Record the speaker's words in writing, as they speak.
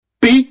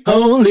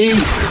holy.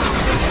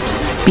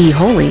 Be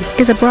Holy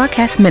is a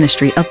broadcast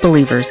ministry of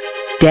believers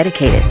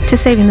dedicated to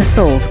saving the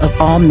souls of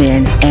all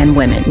men and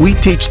women. We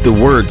teach the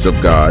words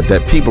of God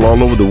that people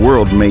all over the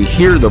world may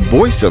hear the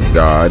voice of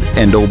God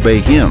and obey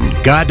Him.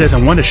 God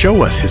doesn't want to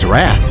show us His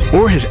wrath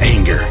or His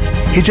anger.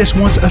 He just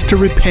wants us to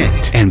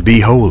repent and be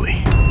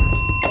holy.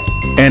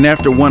 And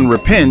after one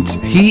repents,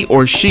 he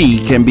or she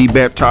can be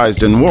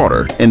baptized in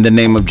water in the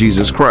name of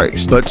Jesus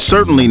Christ, but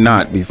certainly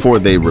not before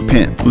they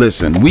repent.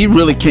 Listen, we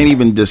really can't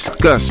even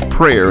discuss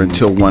prayer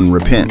until one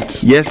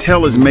repents. Yes,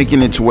 hell is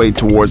making its way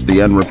towards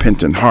the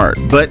unrepentant heart,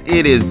 but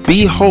it is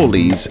Be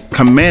Holy's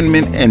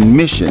commandment and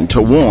mission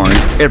to warn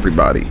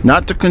everybody,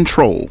 not to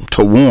control,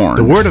 to warn.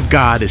 The Word of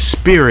God is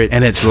spirit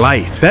and it's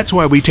life. That's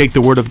why we take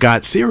the Word of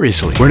God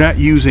seriously. We're not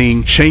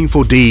using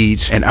shameful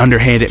deeds and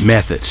underhanded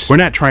methods. We're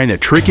not trying to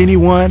trick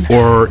anyone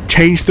or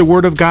change the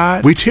Word of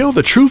God. We tell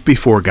the truth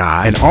before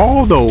God, and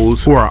all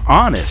those who are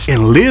honest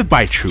and live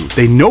by truth,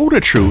 they know the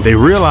truth, they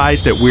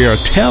realize that we are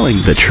telling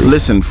the truth.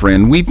 Listen,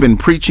 friend, we've been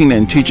preaching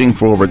and teaching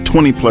for over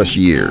 20 plus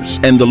years,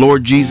 and the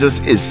Lord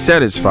Jesus is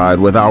satisfied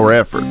with our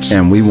efforts,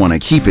 and we want to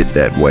keep it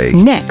that way.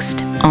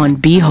 Next on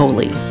Be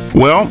Holy.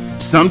 Well,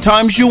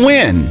 sometimes you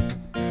win,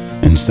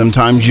 and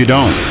sometimes you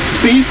don't.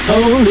 Be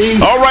holy.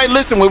 All right,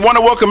 listen, we want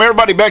to welcome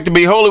everybody back to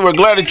Be Holy. We're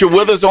glad that you're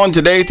with us on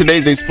today.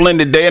 Today's a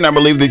splendid day, and I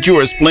believe that you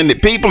are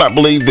splendid people. I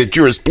believe that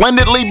you're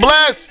splendidly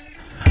blessed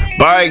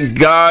by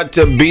God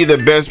to be the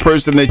best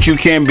person that you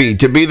can be,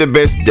 to be the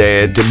best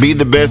dad, to be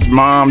the best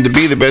mom, to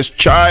be the best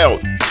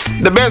child,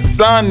 the best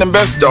son, the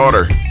best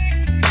daughter,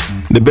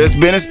 the best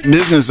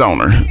business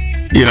owner,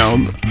 you know,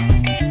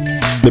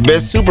 the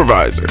best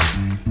supervisor.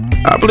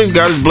 I believe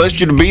God has blessed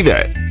you to be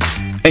that,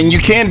 and you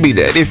can be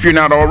that if you're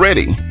not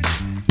already.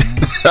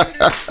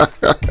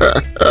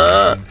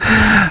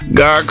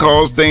 God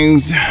calls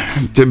things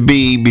to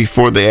be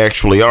before they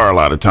actually are a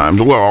lot of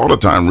times. Well, all the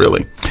time,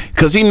 really.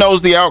 Because He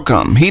knows the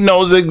outcome. He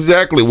knows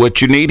exactly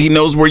what you need. He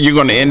knows where you're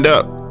going to end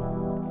up.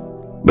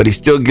 But He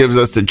still gives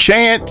us a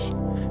chance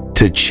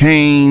to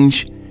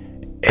change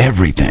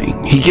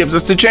everything. He gives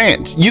us a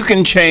chance. You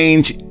can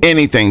change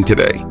anything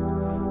today.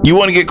 You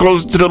want to get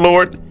closer to the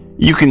Lord?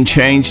 You can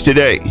change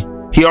today.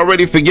 He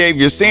already forgave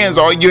your sins.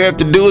 All you have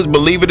to do is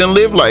believe it and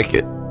live like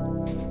it.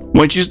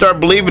 Once you start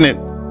believing it,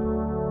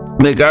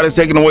 that God has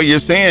taken away your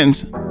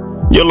sins,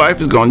 your life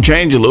is going to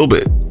change a little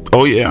bit.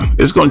 Oh yeah,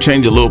 it's going to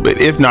change a little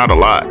bit, if not a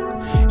lot.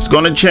 It's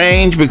going to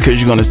change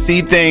because you're going to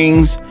see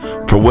things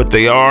for what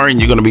they are, and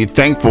you're going to be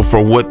thankful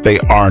for what they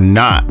are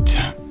not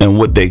and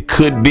what they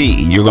could be.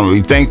 You're going to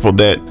be thankful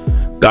that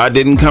God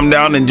didn't come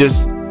down and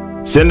just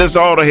send us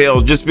all to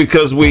hell just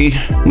because we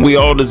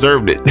all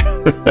deserved it.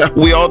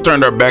 We all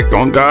turned our back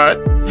on God,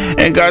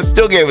 and God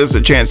still gave us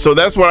a chance. So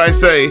that's what I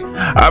say.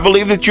 I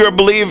believe that you're a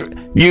believer.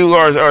 You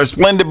are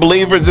splendid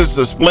believers. This is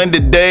a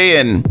splendid day,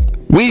 and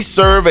we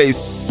serve a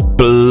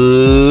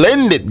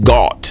splendid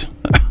God.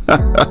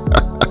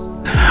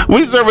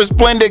 We serve a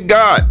splendid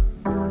God.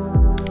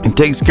 He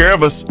takes care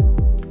of us.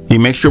 He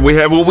makes sure we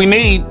have what we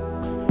need,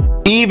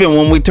 even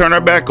when we turn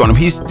our back on Him.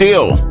 He's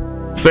still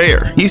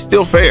fair. He's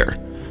still fair.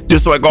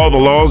 Just like all the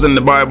laws in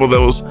the Bible,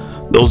 those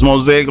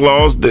Mosaic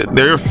laws,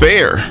 they're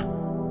fair.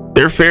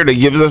 They're fair to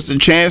give us a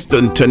chance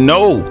to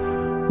know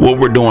what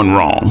we're doing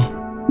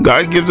wrong.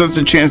 God gives us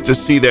a chance to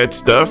see that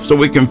stuff so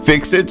we can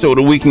fix it, so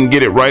that we can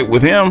get it right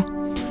with Him.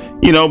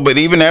 You know, but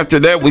even after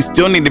that, we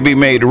still need to be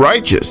made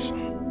righteous.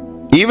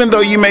 Even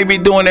though you may be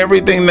doing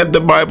everything that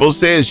the Bible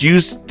says, you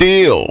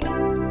still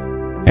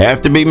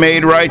have to be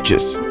made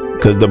righteous.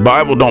 Because the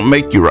Bible don't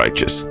make you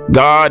righteous.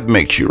 God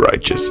makes you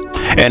righteous.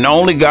 And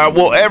only God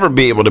will ever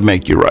be able to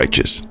make you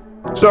righteous.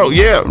 So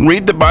yeah,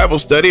 read the Bible,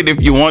 study it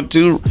if you want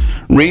to.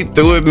 Read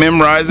through it,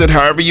 memorize it,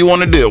 however you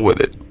want to deal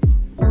with it.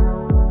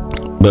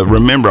 But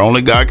remember,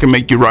 only God can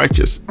make you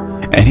righteous.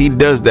 And He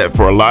does that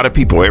for a lot of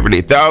people every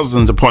day.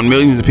 Thousands upon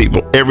millions of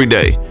people every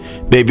day.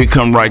 They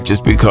become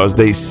righteous because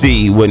they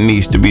see what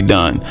needs to be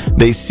done.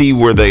 They see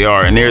where they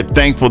are, and they're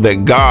thankful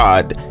that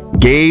God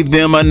gave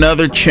them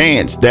another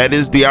chance. That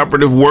is the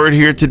operative word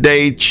here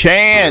today,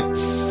 chance.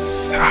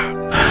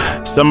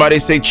 Somebody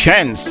say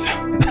chance.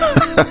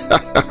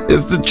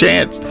 It's the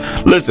chance.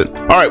 Listen,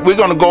 all right, we're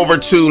going to go over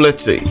to,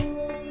 let's see.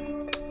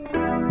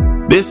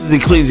 This is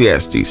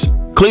Ecclesiastes.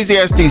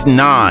 Ecclesiastes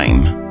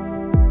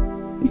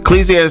 9.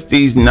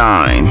 Ecclesiastes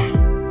 9.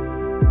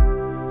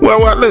 Well,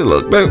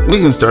 look, we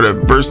can start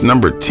at verse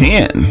number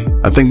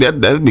 10. I think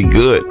that'd be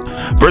good.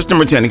 Verse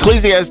number 10,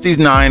 Ecclesiastes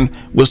 9,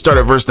 we'll start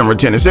at verse number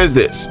 10. It says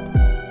this: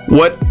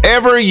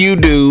 whatever you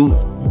do,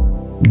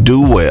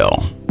 do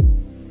well.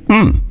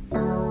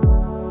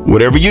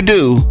 Whatever you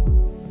do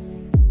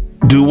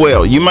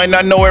well. You might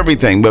not know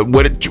everything, but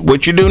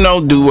what you do know,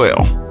 do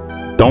well.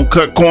 Don't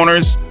cut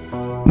corners,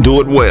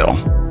 do it well.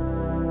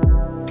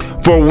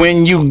 For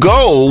when you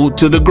go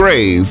to the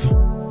grave,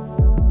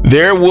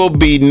 there will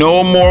be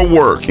no more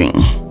working,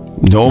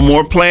 no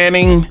more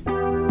planning,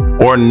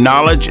 or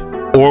knowledge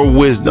or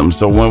wisdom.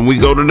 So when we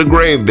go to the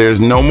grave, there's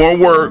no more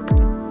work,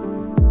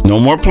 no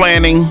more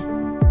planning,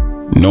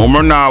 no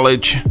more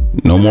knowledge,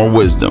 no more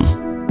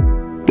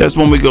wisdom. That's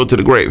when we go to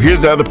the grave.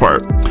 Here's the other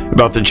part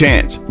about the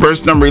chance.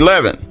 Verse number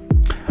 11.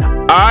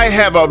 I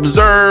have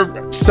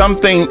observed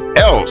something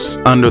else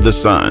under the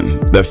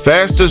sun. The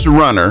fastest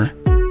runner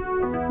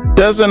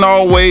doesn't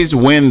always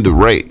win the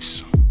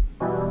race.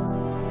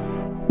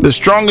 The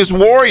strongest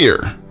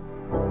warrior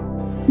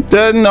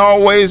doesn't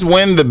always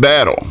win the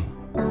battle.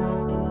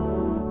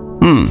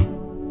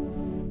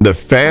 The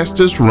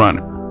fastest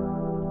runner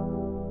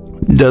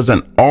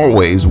doesn't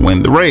always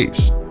win the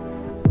race.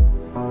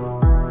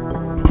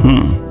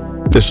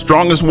 The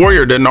strongest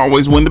warrior doesn't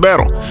always win the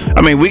battle.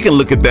 I mean, we can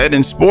look at that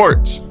in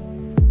sports.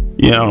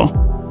 You know,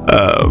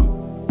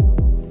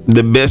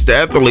 the best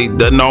athlete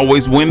doesn't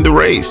always win the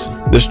race.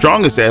 The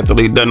strongest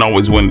athlete doesn't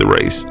always win the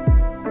race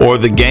or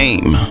the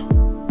game,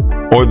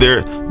 or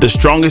the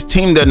strongest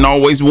team doesn't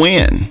always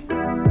win.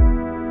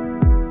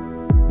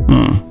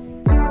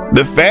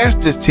 The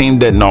fastest team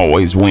doesn't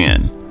always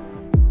win.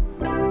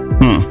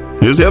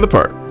 Here's the other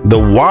part. The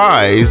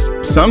wise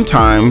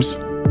sometimes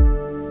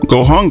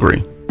go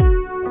hungry,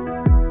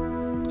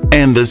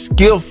 and the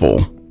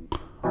skillful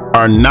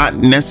are not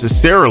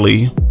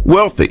necessarily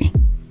wealthy.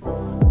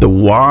 The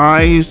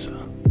wise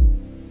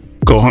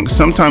go hungry.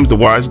 Sometimes the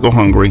wise go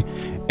hungry,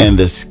 and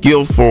the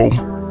skillful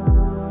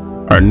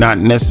are not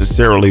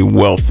necessarily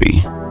wealthy.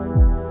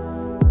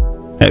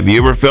 Have you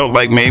ever felt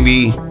like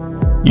maybe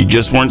you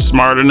just weren't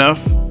smart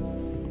enough?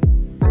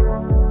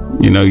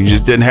 You know, you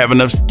just didn't have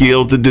enough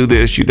skill to do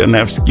this. You didn't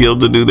have skill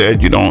to do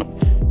that.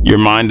 Your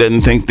mind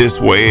doesn't think this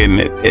way, and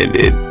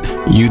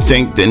you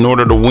think that in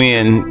order to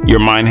win, your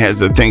mind has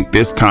to think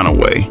this kind of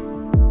way.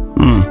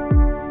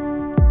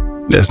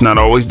 That's not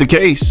always the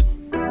case.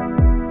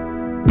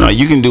 Now,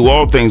 you can do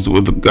all things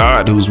with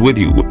God who's with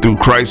you, through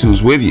Christ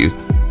who's with you.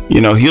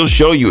 You know, he'll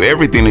show you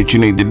everything that you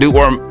need to do,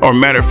 or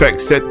matter of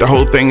fact, set the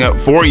whole thing up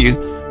for you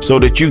so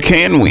that you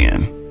can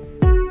win.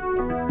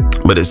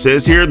 But it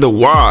says here, the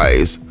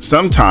wise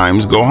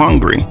sometimes go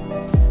hungry,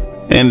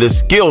 and the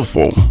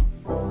skillful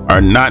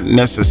are not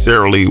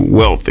necessarily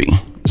wealthy.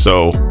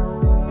 So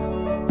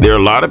there are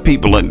a lot of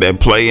people that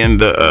play in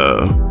the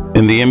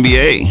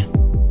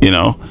NBA, you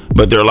know,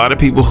 but there are a lot of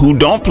people who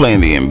don't play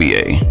in the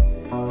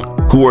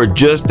NBA who are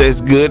just as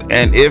good,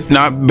 and if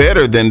not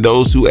better, than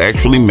those who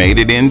actually made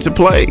it into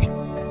play.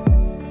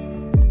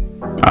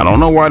 I don't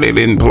know why they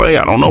didn't play.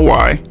 I don't know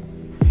why.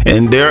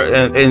 And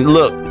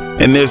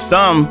there's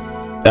some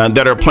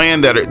that are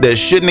playing that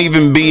shouldn't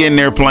even be in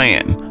their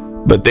plan,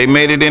 but they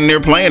made it in their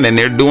plan and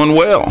they're doing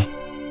well.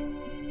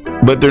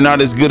 But they're not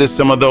as good as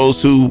some of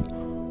those who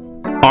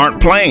aren't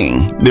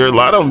playing. There are a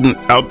lot of them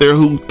out there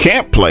who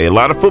can't play. A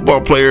lot of football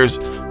players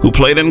who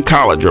played in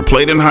college or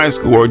played in high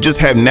school or just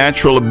have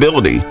natural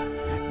ability,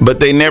 but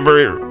they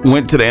never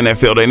went to the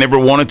NFL. They never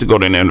wanted to go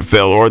to the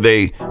NFL, or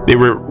they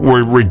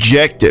were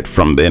rejected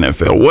from the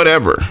NFL.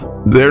 Whatever.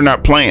 They're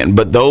not playing.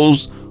 But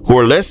those who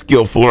are less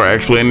skillful are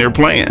actually in there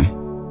playing.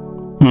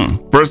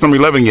 Verse number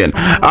 11 again.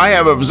 I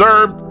have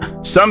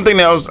observed something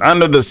else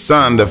under the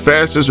sun. The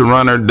fastest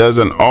runner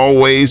doesn't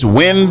always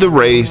win the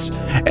race,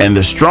 and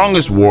the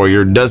strongest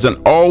warrior doesn't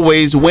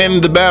always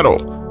win the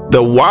battle.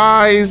 The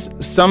wise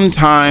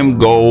sometimes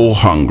go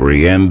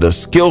hungry, and the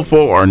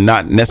skillful are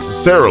not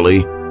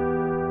necessarily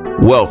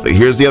wealthy.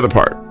 Here's the other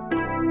part.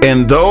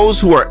 And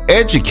those who are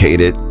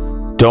educated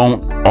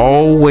don't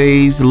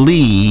always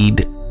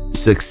lead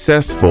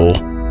successful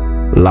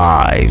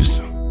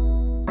lives.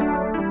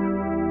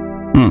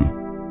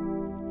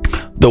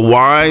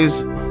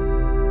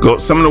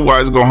 Some of the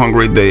wise go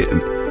hungry,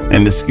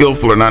 and the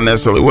skillful are not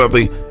necessarily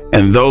wealthy,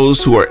 and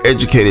those who are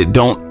educated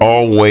don't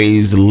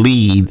always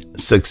lead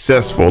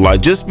successful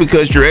life. Just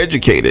because you're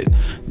educated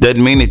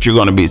doesn't mean that you're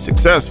going to be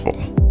successful.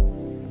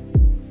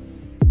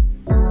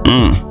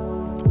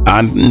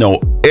 I know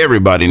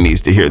everybody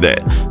needs to hear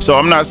that. So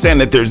I'm not saying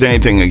that there's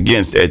anything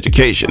against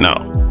education, no,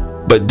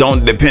 but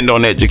don't depend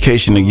on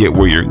education to get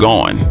where you're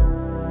going.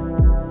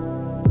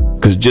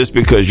 Because just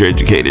because you're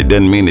educated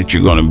doesn't mean that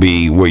you're going to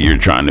be where you're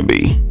trying to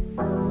be.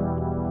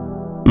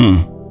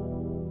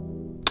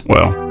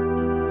 Well,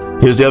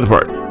 here's the other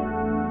part.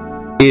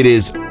 It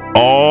is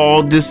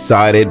all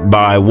decided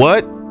by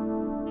what?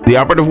 The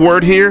operative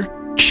word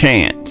here?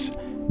 Chance.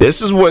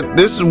 This is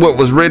what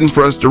was written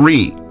for us to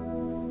read.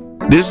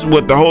 This is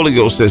what the Holy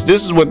Ghost says.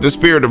 This is what the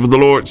Spirit of the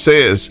Lord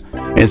says.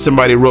 And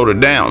somebody wrote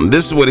it down.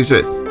 This is what he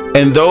says.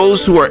 And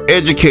those who are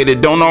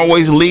educated don't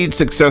always lead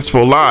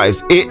successful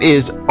lives. It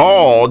is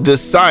all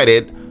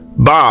decided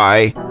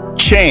by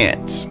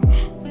chance.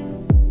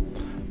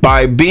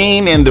 By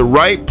being in the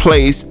right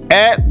place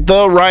at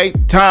the right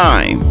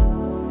time.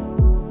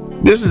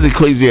 This is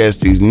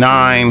Ecclesiastes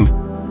 9,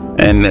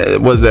 and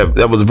that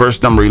was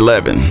verse number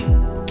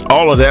 11.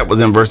 All of that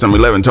was in verse number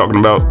 11, talking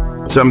about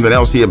something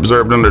else he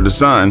observed under the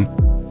sun.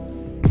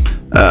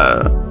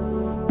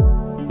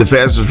 The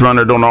fastest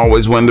runner don't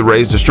always win the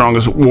race. The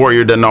strongest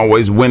warrior doesn't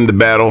always win the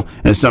battle.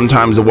 And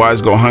sometimes the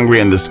wise go hungry,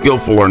 and the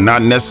skillful are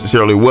not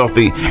necessarily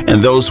wealthy. And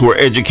those who are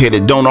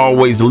educated don't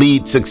always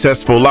lead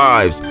successful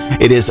lives.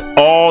 It is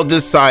all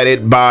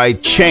decided by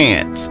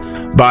chance,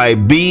 by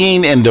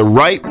being in the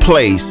right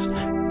place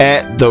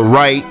at the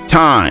right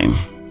time.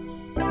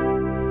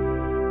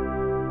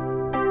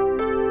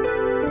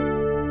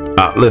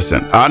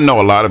 Listen, I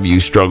know a lot of you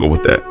struggle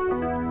with that.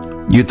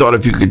 You thought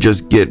if you could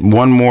just get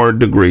one more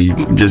degree, you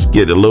could just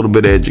get a little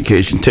bit of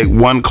education, take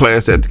one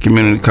class at the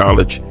community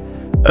college,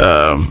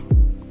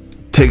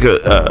 take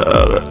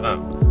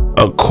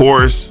a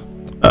course,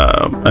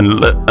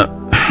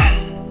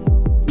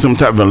 some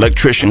type of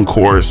electrician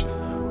course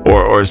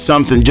or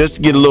something, just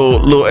to get a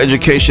little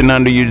education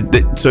under you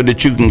so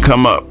that you can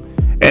come up.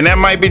 And that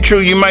might be true.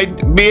 You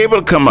might be able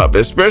to come up,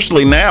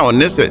 especially now in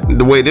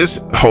the way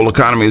this whole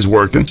economy is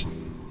working.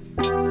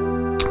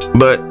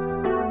 But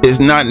it's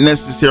not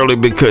necessarily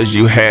because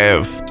you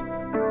have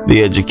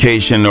the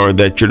education or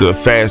that you're the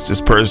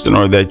fastest person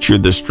or that you're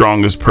the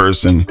strongest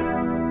person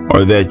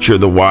or that you're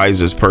the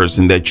wisest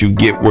person that you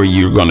get where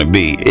you're going to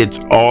be. It's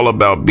all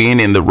about being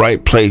in the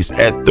right place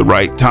at the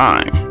right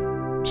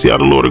time. See how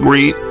the Lord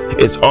agreed?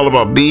 It's all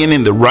about being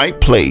in the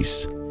right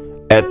place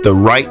at the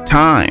right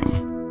time.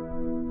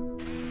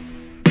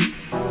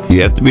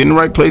 You have to be in the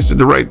right place at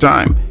the right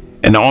time.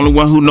 And the only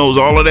one who knows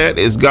all of that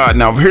is God.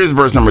 Now, here's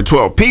verse number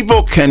 12.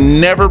 People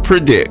can never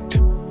predict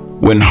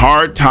when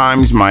hard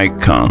times might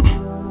come.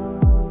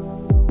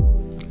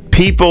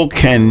 People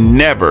can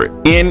never,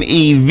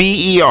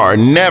 N-E-V-E-R,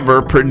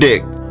 never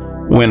predict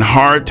when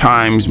hard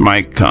times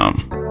might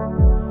come.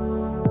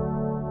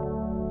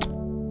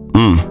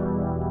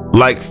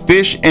 Like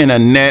fish in a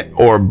net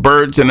or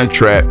birds in a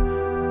trap,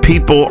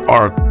 people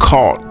are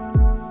caught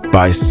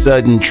by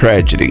sudden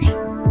tragedy.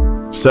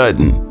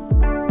 Sudden.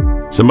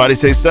 Somebody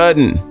say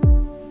sudden.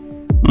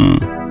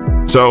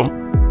 So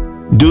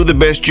do the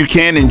best you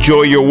can.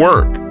 Enjoy your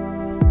work.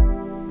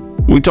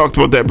 We talked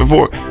about that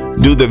before.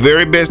 Do the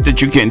very best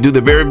that you can. Do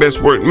the very best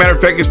work. Matter of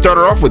fact, it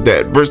started off with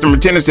that. Verse number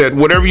 10, it said,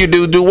 whatever you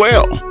do, do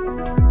well.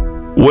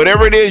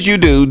 Whatever it is you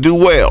do, do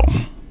well.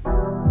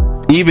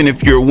 Even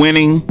if you're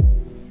winning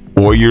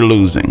or you're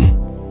losing.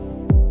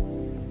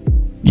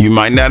 You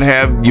might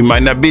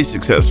not be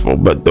successful,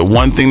 but the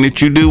one thing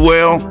that you do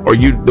well, or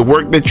the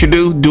work that you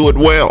do it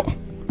well.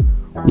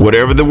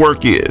 Whatever the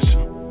work is.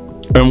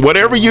 And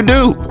whatever you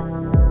do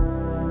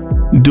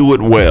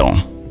it well.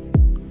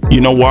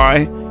 You know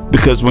why?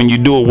 Because when you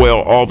do it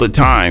well all the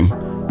time,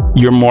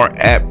 you're more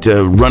apt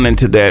to run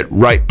into that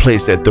right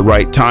place at the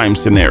right time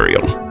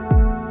scenario.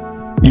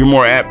 You're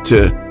more apt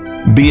to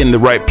be in the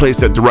right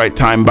place at the right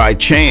time by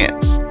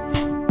chance.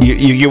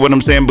 You get what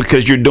I'm saying?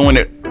 Because you're doing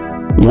it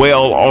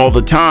well all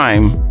the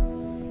time,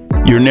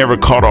 you're never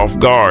caught off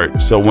guard.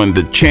 So when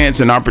the chance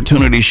and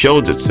opportunity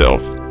shows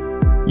itself,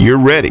 you're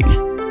ready.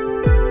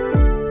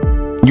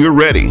 You're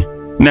ready.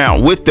 Now,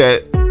 with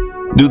that,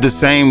 do the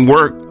same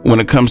work when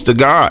it comes to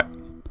God.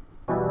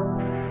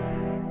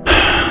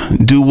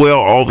 Do well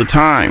all the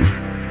time.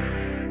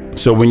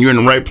 So when you're in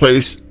the right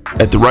place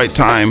at the right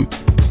time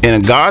in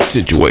a God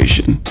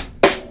situation,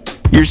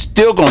 you're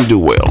still going to do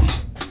well.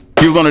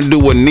 You're going to do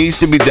what needs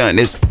to be done.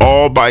 It's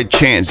all by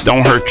chance.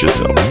 Don't hurt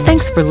yourself.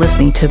 Thanks for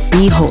listening to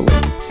Be Holy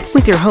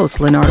with your host,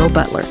 Leonardo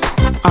Butler.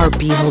 Our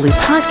Be Holy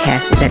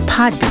podcast is at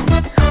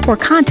Podbean, or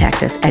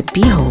contact us at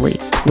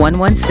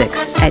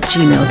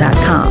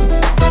beholy116@gmail.com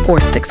or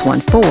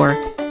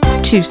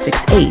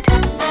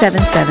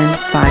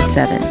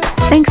 614-268-7757.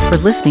 Thanks for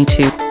listening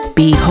to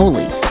Be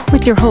Holy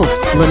with your host,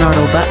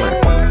 Leonardo Butler.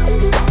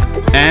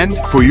 And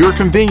for your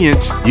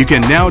convenience, you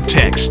can now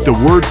text the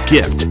word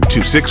GIFT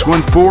to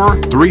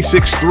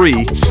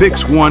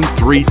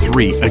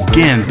 614-363-6133.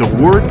 Again, the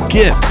word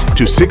GIFT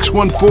to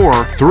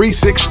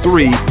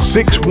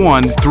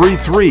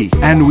 614-363-6133.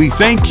 And we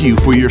thank you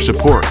for your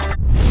support.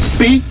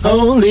 Be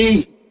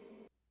holy.